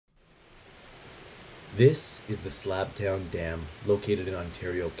This is the Slabtown Dam located in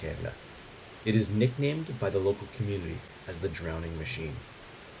Ontario, Canada. It is nicknamed by the local community as the drowning machine.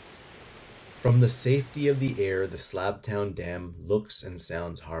 From the safety of the air, the Slabtown Dam looks and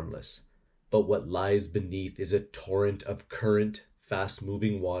sounds harmless, but what lies beneath is a torrent of current,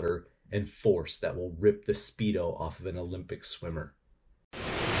 fast-moving water and force that will rip the speedo off of an Olympic swimmer.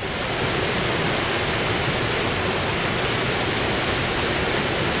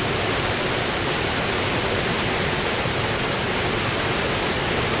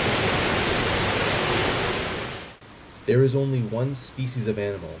 There is only one species of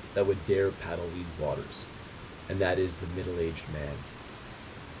animal that would dare paddle these waters, and that is the middle-aged man.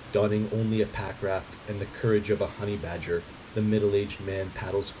 Donning only a packraft and the courage of a honey badger, the middle-aged man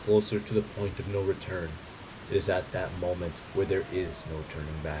paddles closer to the point of no return. It is at that moment where there is no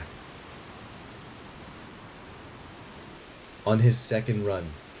turning back. On his second run,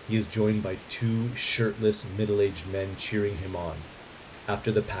 he is joined by two shirtless middle-aged men cheering him on.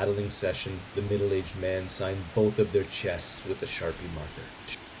 After the paddling session, the middle-aged man signed both of their chests with a sharpie marker.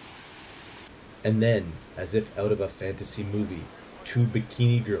 And then, as if out of a fantasy movie, two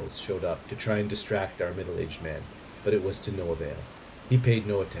bikini girls showed up to try and distract our middle-aged man, but it was to no avail. He paid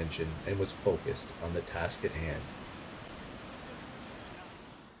no attention and was focused on the task at hand.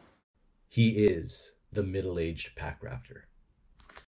 He is the middle-aged Packrafter.